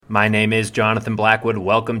My name is Jonathan Blackwood.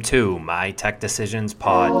 Welcome to My Tech Decisions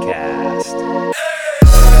Podcast.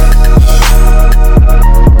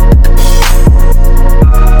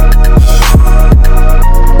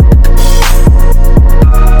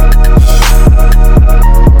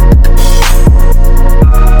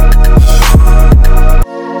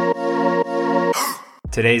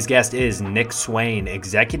 Today's guest is Nick Swain,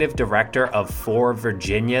 Executive Director of For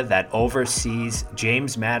Virginia that oversees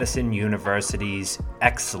James Madison University's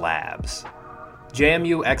X Labs.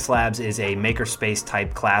 JMU X Labs is a makerspace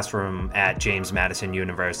type classroom at James Madison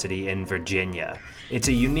University in Virginia. It's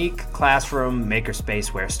a unique classroom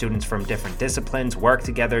makerspace where students from different disciplines work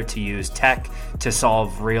together to use tech to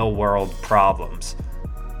solve real-world problems.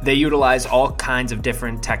 They utilize all kinds of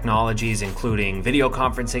different technologies, including video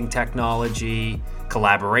conferencing technology,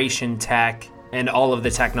 collaboration tech, and all of the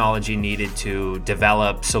technology needed to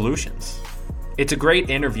develop solutions. It's a great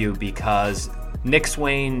interview because Nick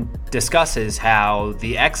Swain discusses how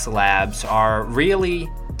the X Labs are really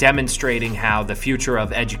demonstrating how the future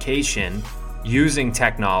of education using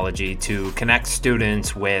technology to connect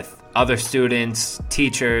students with other students,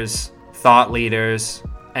 teachers, thought leaders,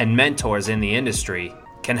 and mentors in the industry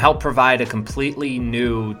can help provide a completely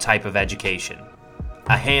new type of education,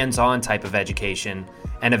 a hands-on type of education,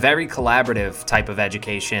 and a very collaborative type of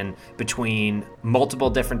education between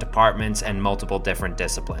multiple different departments and multiple different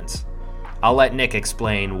disciplines. I'll let Nick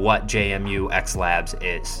explain what JMU X Labs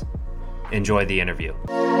is. Enjoy the interview.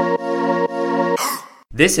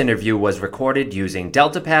 This interview was recorded using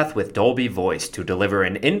DeltaPath with Dolby Voice to deliver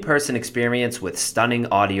an in-person experience with stunning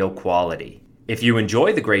audio quality. If you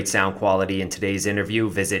enjoy the great sound quality in today's interview,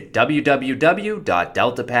 visit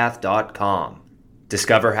www.deltapath.com.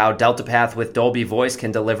 Discover how DeltaPath with Dolby Voice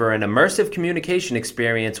can deliver an immersive communication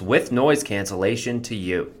experience with noise cancellation to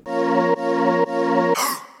you.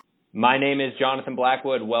 My name is Jonathan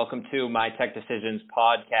Blackwood. Welcome to My Tech Decisions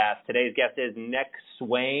Podcast. Today's guest is Nick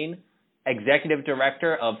Swain, Executive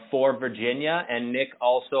Director of For Virginia, and Nick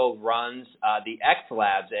also runs the X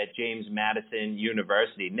Labs at James Madison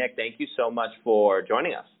University. Nick, thank you so much for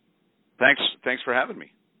joining us. Thanks for having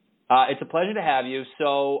me. It's a pleasure to have you.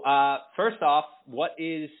 So first off, what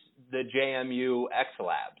is the JMU X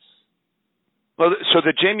Labs? Well, so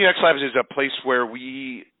the JMU X Labs is a place where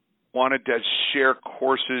we wanted to share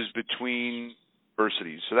courses between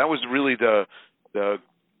universities. So that was really the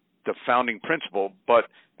founding principle. But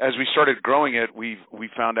as we started growing it, we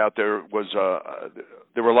found out there were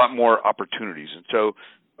a lot more opportunities, and so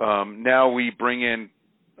now we bring in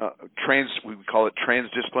we call it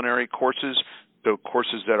transdisciplinary courses. So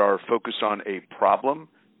courses that are focused on a problem,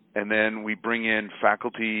 and then we bring in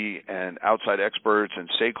faculty and outside experts and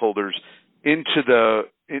stakeholders into the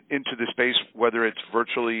space, whether it's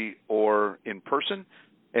virtually or in person,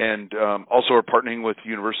 and also are partnering with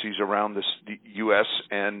universities around the U.S.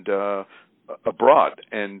 and abroad.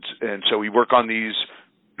 And so we work on these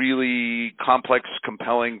really complex,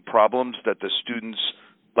 compelling problems that the students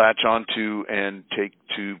latch onto and take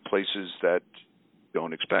to places that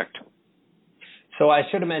don't expect. So I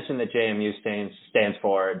should have mentioned that JMU stands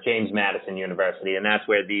for James Madison University, and that's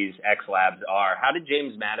where these X Labs are. How did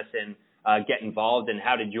James Madison get involved, and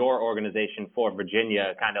how did your organization, For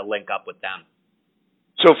Virginia, kind of link up with them?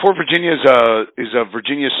 So For Virginia is a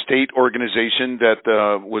Virginia state organization that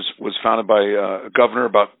was founded by a governor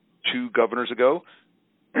about 2 governors ago.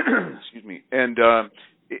 Excuse me. And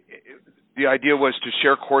the idea was to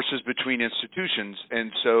share courses between institutions,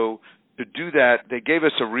 and so to do that, they gave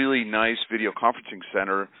us a really nice video conferencing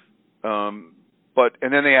center, and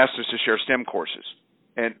then they asked us to share STEM courses,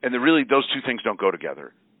 and really those two things don't go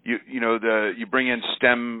together. You bring in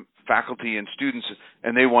STEM faculty and students,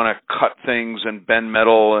 and they want to cut things and bend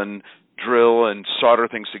metal and drill and solder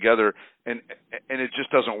things together, and it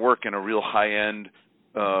just doesn't work in a real high-end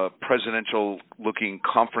presidential-looking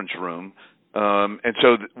conference room. And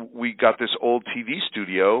so we got this old TV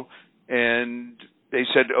studio, and they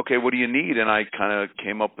said, okay, what do you need? And I kind of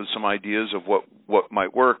came up with some ideas of what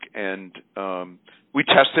might work, and we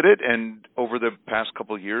tested it, and over the past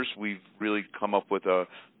couple of years, we've really come up with a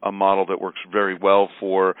model that works very well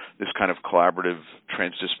for this kind of collaborative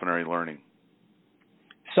transdisciplinary learning.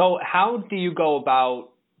 So how do you go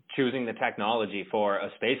about choosing the technology for a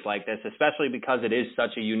space like this, especially because it is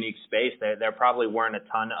such a unique space? There probably weren't a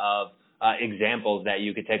ton of examples that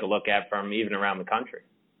you could take a look at from even around the country.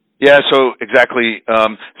 Yeah, so exactly.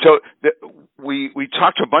 We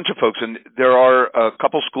talked to a bunch of folks, and there are a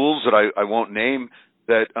couple schools that I won't name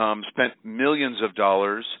that spent millions of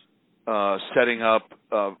dollars setting up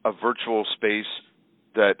a virtual space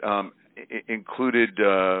that included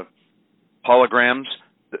holograms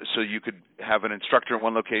so you could have an instructor at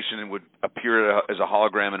one location and would appear as a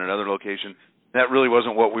hologram in another location. That really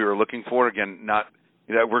wasn't what we were looking for. Again, not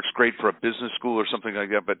that works great for a business school or something like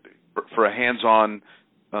that, but for a hands-on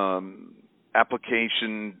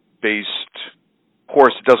application-based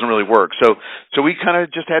course, it doesn't really work. So we kind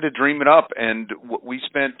of just had to dream it up, and we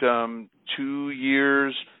spent 2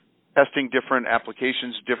 years testing different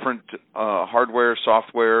applications, different hardware,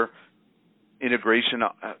 software, integration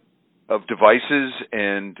of devices,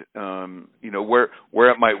 and where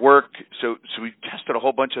it might work. So we tested a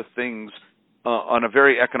whole bunch of things on a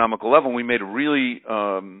very economical level. We made a really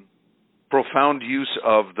profound use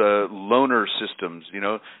of the loaner systems.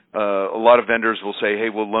 A lot of vendors will say, "Hey,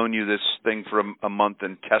 we'll loan you this thing for a month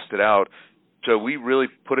and test it out." So we really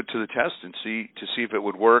put it to the test and see if it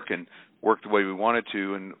would work and work the way we wanted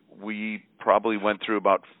to. And we probably went through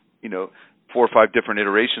about 4 or 5 different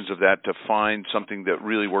iterations of that to find something that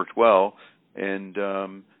really worked well, and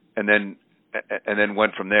then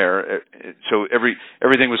went from there. So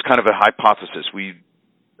everything was kind of a hypothesis. We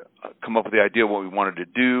come up with the idea of what we wanted to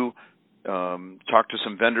do, talked to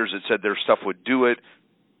some vendors that said their stuff would do it,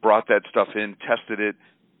 brought that stuff in, tested it,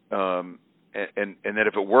 and then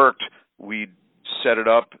if it worked, we'd set it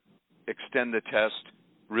up, extend the test,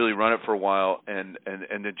 really run it for a while, and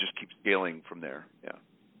then just keep scaling from there. Yeah.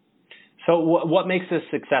 So what makes a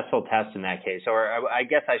successful test in that case? Or I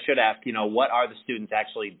guess I should ask, what are the students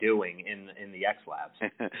actually doing in the X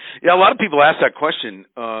Labs? Yeah, a lot of people ask that question,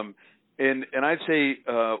 and I'd say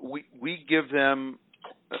we give them.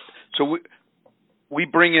 So we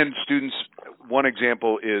bring in students. One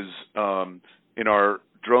example is in our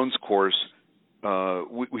drones course.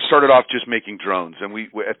 We started off just making drones, and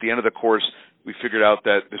we at the end of the course we figured out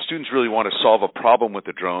that the students really want to solve a problem with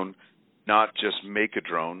the drone, not just make a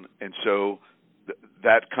drone. And so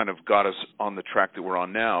that kind of got us on the track that we're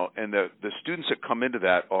on now. And the students that come into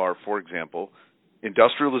that are, for example,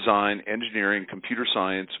 industrial design, engineering, computer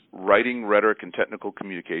science, writing, rhetoric, and technical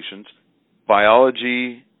communications,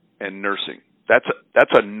 biology, and nursing. That's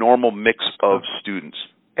a normal mix of students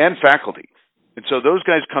and faculty. And so those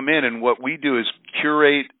guys come in, and what we do is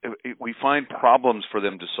curate. We find problems for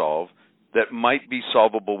them to solve that might be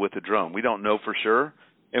solvable with a drone. We don't know for sure.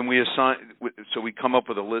 And we come up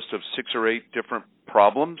with a list of 6 or 8 different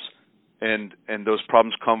problems, and those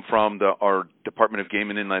problems come from our Department of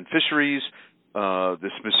Game and Inland Fisheries. The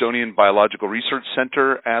Smithsonian Biological Research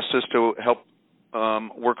Center asked us to help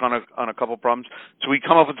work on a couple of problems. So we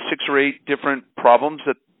come up with 6 or 8 different problems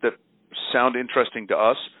that sound interesting to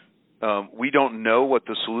us. We don't know what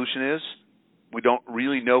the solution is. We don't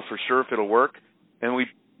really know for sure if it'll work, and we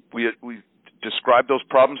describe those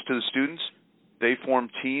problems to the students. They form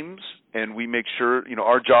teams, and we make sure,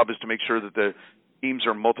 our job is to make sure that the teams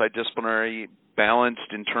are multidisciplinary,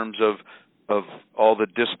 balanced in terms of all the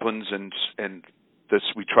disciplines, and this,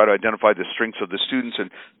 we try to identify the strengths of the students and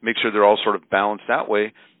make sure they're all sort of balanced that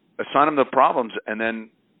way, assign them the problems, and then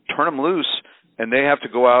turn them loose, and they have to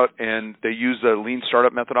go out, and they use the lean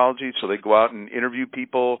startup methodology, so they go out and interview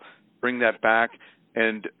people, bring that back.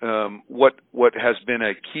 And what has been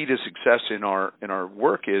a key to success in our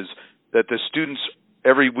work is that the students,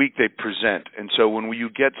 every week they present. And so when you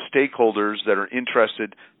get stakeholders that are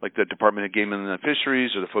interested, like the Department of Game and Inland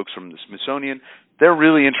Fisheries or the folks from the Smithsonian, they're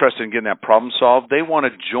really interested in getting that problem solved. They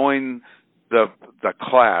want to join the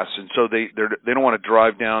class, and so they don't want to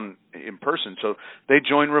drive down in person. So they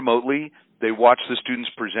join remotely. They watch the students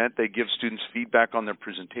present. They give students feedback on their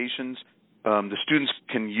presentations. The students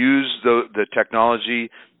can use the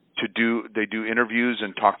technology to do interviews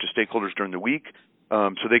and talk to stakeholders during the week.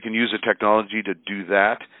 So they can use the technology to do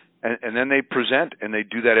that. And then they present, and they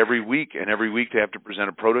do that every week. And every week they have to present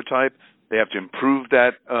a prototype. They have to improve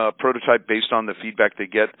that prototype based on the feedback they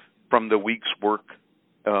get from the week's work,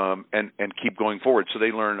 and keep going forward. So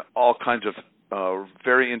they learn all kinds of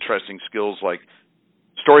very interesting skills like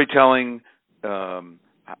storytelling,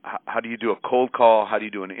 how do you do a cold call, how do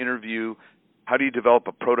you do an interview, how do you develop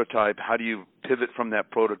a prototype, how do you pivot from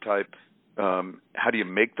that prototype, how do you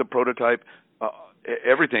make the prototype,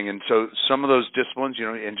 everything. And so some of those disciplines,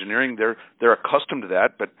 engineering, they're accustomed to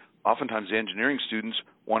that, but oftentimes the engineering students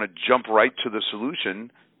want to jump right to the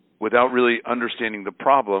solution without really understanding the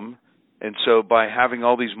problem. And so by having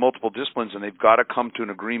all these multiple disciplines, and they've got to come to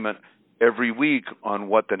an agreement every week on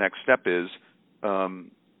what the next step is,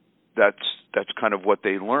 that's kind of what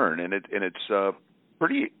they learn, and it's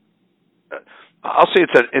pretty. I'll say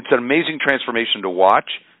it's an amazing transformation to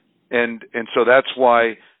watch, and so that's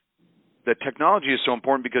why the technology is so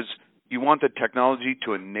important, because you want the technology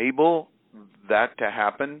to enable that to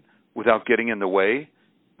happen without getting in the way.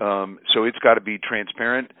 So it's got to be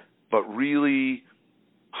transparent, but really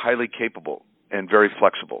highly capable and very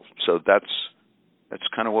flexible. So that's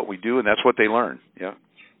kind of what we do, and that's what they learn. Yeah.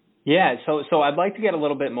 Yeah, so I'd like to get a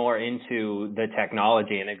little bit more into the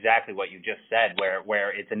technology and exactly what you just said,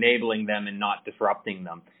 where it's enabling them and not disrupting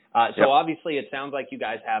them. So obviously, it sounds like you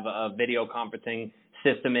guys have a video conferencing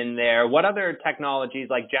system in there. What other technologies,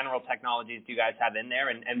 like general technologies, do you guys have in there,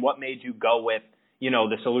 and what made you go with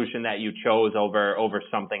the solution that you chose over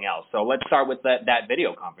something else? So let's start with that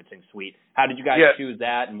video conferencing suite. How did you guys choose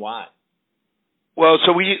that, and why? Well,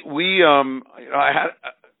 so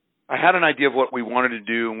I had an idea of what we wanted to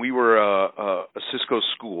do, and we were a Cisco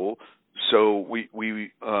school, so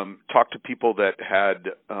we talked to people that had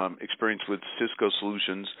experience with Cisco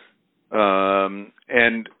solutions,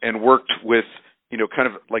 and worked with kind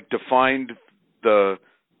of like defined the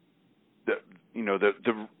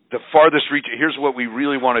farthest reach. Here's what we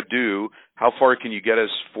really want to do. How far can you get us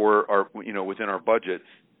for our within our budget,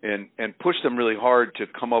 and push them really hard to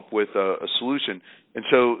come up with a solution. And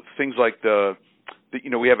so things like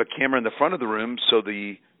we have a camera in the front of the room, so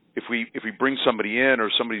if we bring somebody in or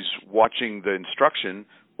somebody's watching the instruction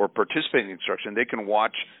or participating in the instruction, they can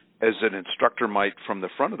watch as an instructor might from the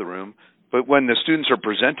front of the room. But when the students are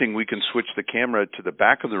presenting, we can switch the camera to the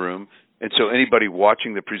back of the room, and so anybody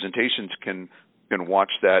watching the presentations can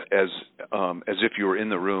watch that as if you were in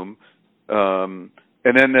the room. And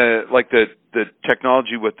then the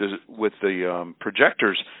technology with the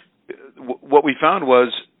projectors, what we found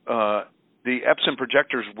was the Epson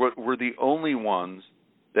projectors were the only ones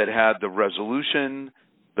that had the resolution,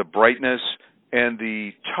 the brightness, and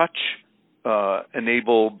the touch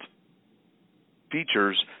enabled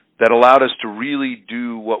features that allowed us to really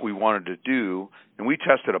do what we wanted to do. And we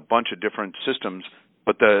tested a bunch of different systems,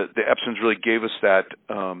 but the Epsons really gave us that.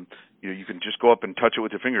 You can just go up and touch it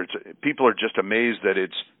with your finger. People are just amazed that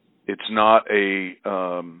it's not a.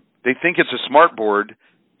 They think it's a smart board,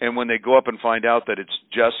 and when they go up and find out that it's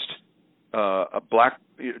just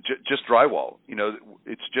just drywall.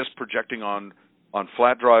 It's just projecting on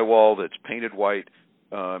flat drywall that's painted white.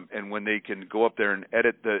 And when they can go up there and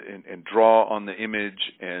edit and draw on the image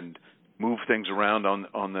and move things around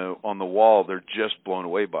on the wall, they're just blown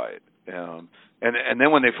away by it. And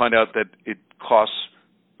then when they find out that it costs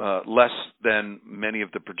less than many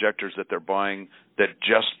of the projectors that they're buying that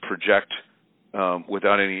just project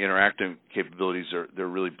without any interactive capabilities, they're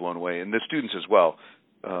really blown away. And the students as well.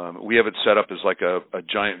 We have it set up as like a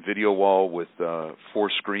giant video wall with 4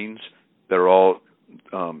 screens that are all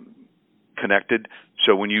connected.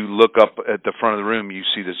 So when you look up at the front of the room, you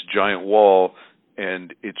see this giant wall,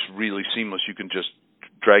 and it's really seamless. You can just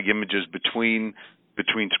drag images between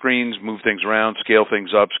screens, move things around, scale things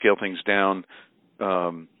up, scale things down,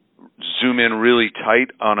 zoom in really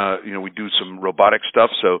tight on we do some robotic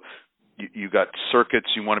stuff. So you got circuits,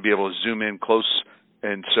 you want to be able to zoom in close.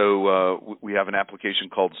 And so we have an application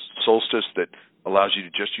called Solstice that allows you to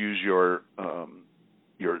just use your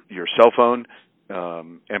cell phone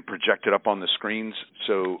and project it up on the screens.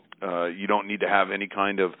 So you don't need to have any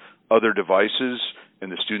kind of other devices,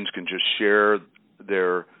 and the students can just share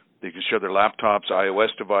their laptops,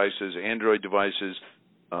 iOS devices, Android devices,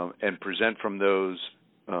 and present from those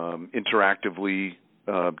interactively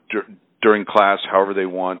during class, however they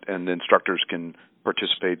want, and the instructors can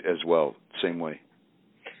participate as well, same way.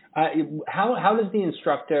 How does the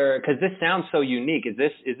instructor, because this sounds so unique, is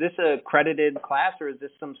this a credited class, or is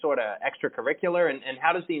this some sort of extracurricular, and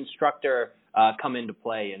how does the instructor come into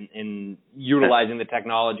play in utilizing the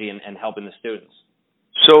technology and helping the students?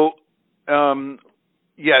 So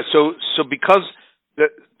because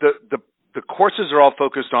the courses are all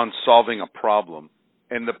focused on solving a problem,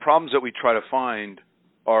 and the problems that we try to find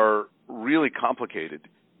are really complicated,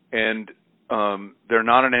 and they're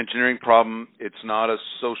not an engineering problem. It's not a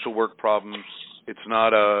social work problem. It's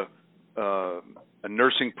not a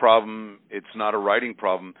nursing problem. It's not a writing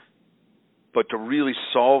problem. But to really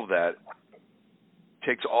solve that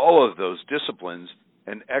takes all of those disciplines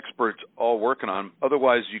and experts all working on them.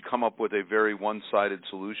 Otherwise, you come up with a very one-sided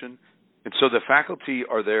solution. And so the faculty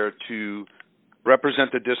are there to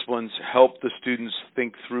represent the disciplines, help the students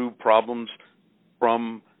think through problems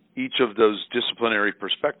from each of those disciplinary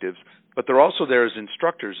perspectives. But they're also there as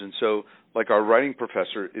instructors, and so, like our writing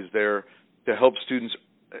professor is there to help students.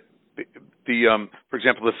 For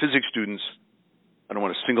example, the physics students, I don't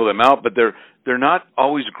want to single them out, but they're not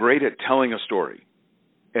always great at telling a story,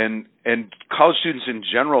 and college students in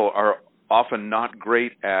general are often not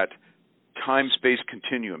great at time-space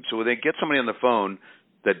continuum. So when they get somebody on the phone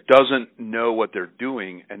that doesn't know what they're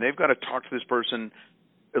doing, and they've got to talk to this person,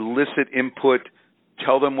 elicit input,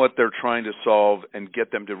 tell them what they're trying to solve, and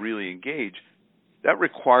get them to really engage, that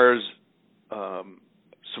requires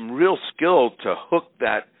some real skill to hook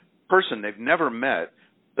that person they've never met,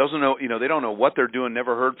 doesn't know, they don't know what they're doing,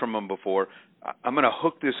 never heard from them before. I'm going to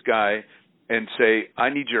hook this guy and say, I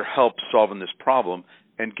need your help solving this problem,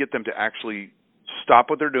 and get them to actually stop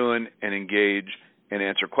what they're doing and engage and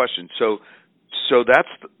answer questions. So that's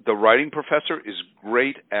the writing professor is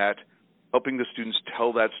great at helping the students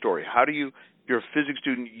tell that story. How do you, if you're a physics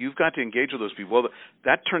student, you've got to engage with those people. Well,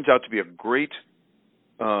 that turns out to be a great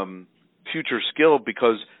future skill,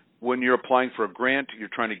 because when you're applying for a grant, you're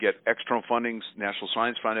trying to get external funding, National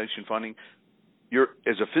Science Foundation funding.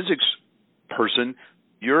 As a physics person,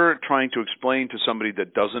 you're trying to explain to somebody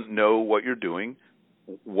that doesn't know what you're doing,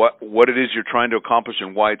 what it is you're trying to accomplish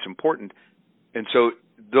and why it's important. And so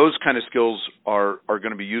those kind of skills are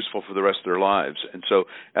going to be useful for the rest of their lives. And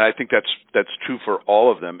I think that's true for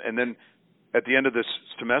all of them. And then at the end of this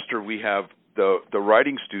semester, we have the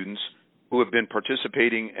writing students who have been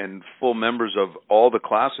participating and full members of all the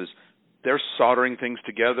classes. They're soldering things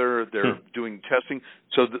together. They're doing testing.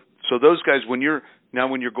 So those guys, when you're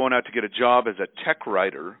going out to get a job as a tech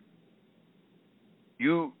writer,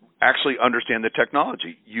 you actually understand the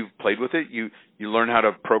technology. You've played with it. You learn how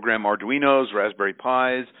to program Arduinos, Raspberry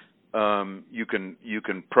Pis. You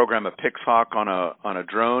can program a Pixhawk on a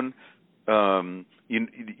drone.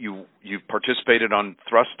 You've participated on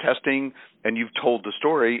thrust testing, and you've told the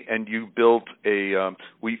story, and you built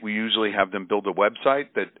we usually have them build a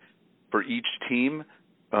website that for each team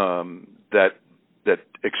that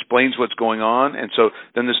explains what's going on, and so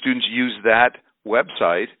then the students use that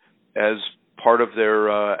website as part of their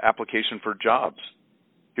application for jobs.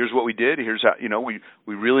 Here's what we did. Here's how,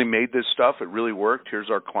 we really made this stuff. It really worked. Here's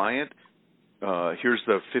our client. Here's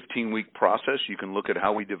the 15-week process. You can look at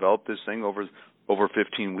how we developed this thing over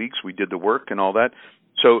 15 weeks. We did the work and all that.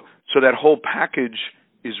 So that whole package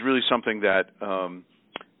is really something that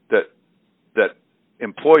that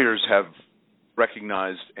employers have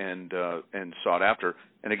recognized and sought after.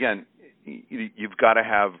 And again, you've got to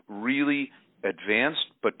have really advanced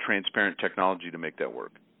but transparent technology to make that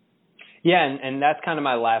work. Yeah, and that's kind of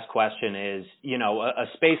my last question is, a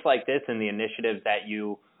space like this and the initiatives that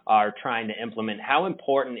you are trying to implement, how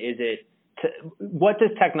important is it what does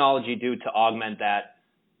technology do to augment that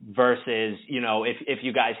versus, if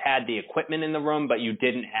you guys had the equipment in the room, but you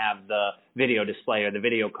didn't have the video display or the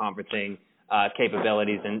video conferencing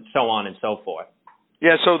capabilities and so on and so forth?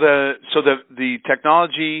 Yeah, so the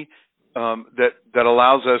technology that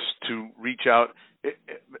allows us to reach out,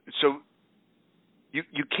 so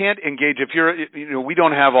you can't engage if we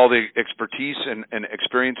don't have all the expertise and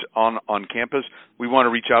experience on campus. We want to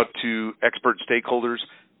reach out to expert stakeholders.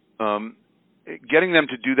 Getting them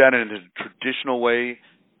to do that in a traditional way,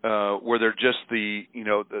 where they're just the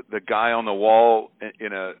guy on the wall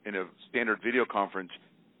in a standard video conference,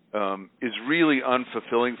 is really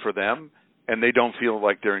unfulfilling for them, and they don't feel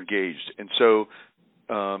like they're engaged. And so,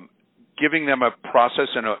 giving them a process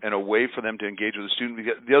and a way for them to engage with the student.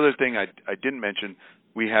 The other thing I didn't mention,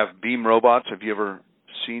 we have Beam Robots. Have you ever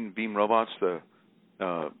seen Beam Robots?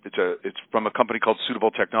 It's from a company called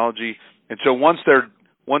Suitable Technology. And so once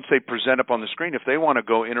they present up on the screen, if they want to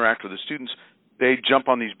go interact with the students, they jump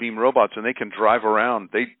on these Beam Robots and they can drive around.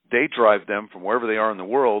 They drive them from wherever they are in the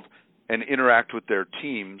world and interact with their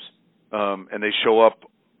teams, and they show up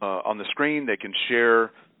on the screen. They can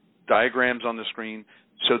share diagrams on the screen.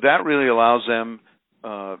 So that really allows them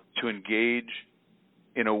to engage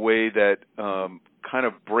in a way that kind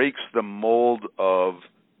of breaks the mold of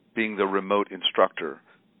being the remote instructor,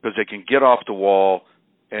 because they can get off the wall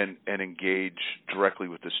and engage directly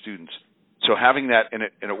with the students. So having that, and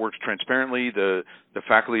it works transparently, the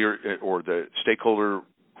faculty or the stakeholder,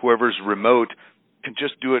 whoever's remote, can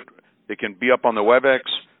just do it. They can be up on the WebEx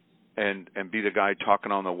and be the guy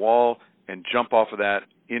talking on the wall and jump off of that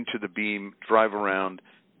into the Beam, drive around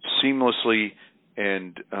seamlessly,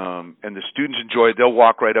 and the students enjoy it. They'll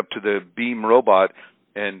walk right up to the Beam robot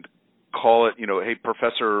and call it, hey,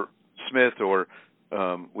 Professor Smith, or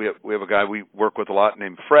we have a guy we work with a lot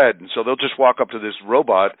named Fred, and so they'll just walk up to this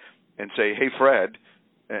robot and say, hey, Fred,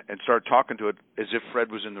 and start talking to it as if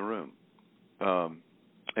Fred was in the room.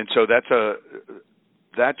 And so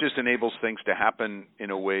that just enables things to happen in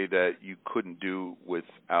a way that you couldn't do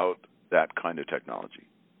without that kind of technology.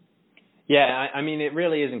 Yeah, I mean, it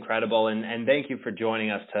really is incredible, and thank you for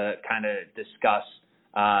joining us to kind of discuss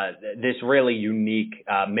this really unique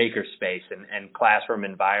makerspace and classroom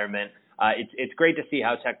environment. It's great to see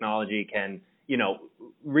how technology can,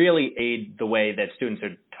 really aid the way that students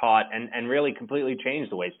are taught and really completely change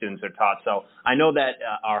the way students are taught. So I know that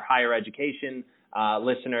our higher education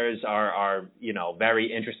listeners are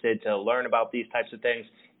very interested to learn about these types of things.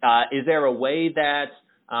 Is there a way that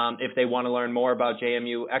if they want to learn more about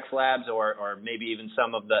JMU X Labs or maybe even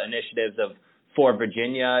some of the initiatives of For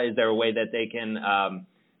Virginia? Is there a way that they can,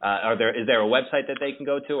 is there a website that they can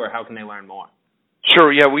go to, or how can they learn more?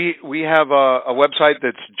 Sure. Yeah, we have a website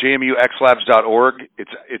that's jmuxlabs.org.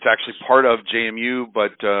 It's actually part of JMU,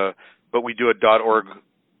 but we do a .org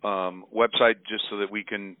website just so that we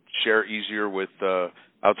can share easier with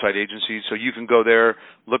outside agencies. So you can go there,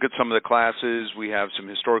 look at some of the classes. We have some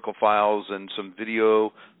historical files and some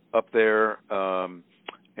video up there.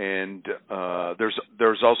 And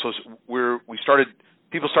there's also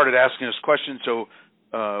people started asking us questions, so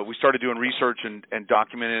we started doing research and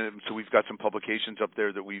documenting it. So we've got some publications up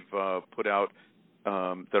there that we've put out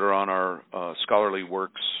that are on our scholarly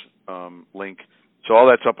works link. So all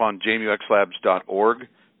that's up on jmuxlabs.org.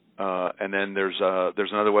 And then there's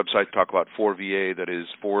another website to talk about 4VA, that is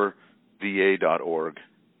 4va.org.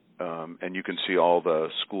 And you can see all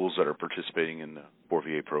the schools that are participating in the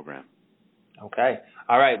 4VA program. Okay.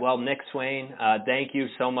 All right. Well, Nick Swain, thank you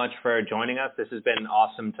so much for joining us. This has been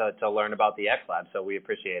awesome to learn about the X Lab, so we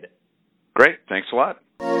appreciate it. Great. Thanks a lot.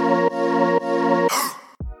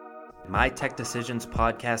 My Tech Decisions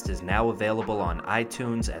podcast is now available on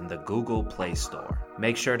iTunes and the Google Play Store.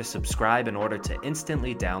 Make sure to subscribe in order to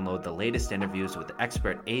instantly download the latest interviews with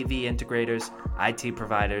expert AV integrators, IT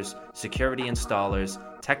providers, security installers,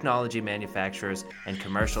 technology manufacturers, and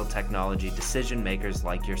commercial technology decision makers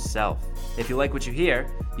like yourself. If you like what you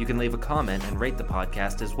hear, you can leave a comment and rate the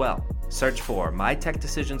podcast as well. Search for My Tech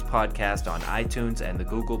Decisions podcast on iTunes and the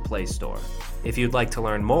Google Play Store. If you'd like to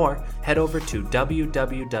learn more, head over to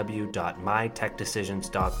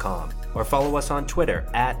www.mytechdecisions.com or follow us on Twitter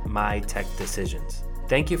 @MyTechDecisions.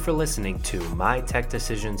 Thank you for listening to My Tech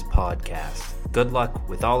Decisions podcast. Good luck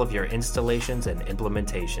with all of your installations and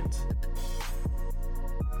implementations.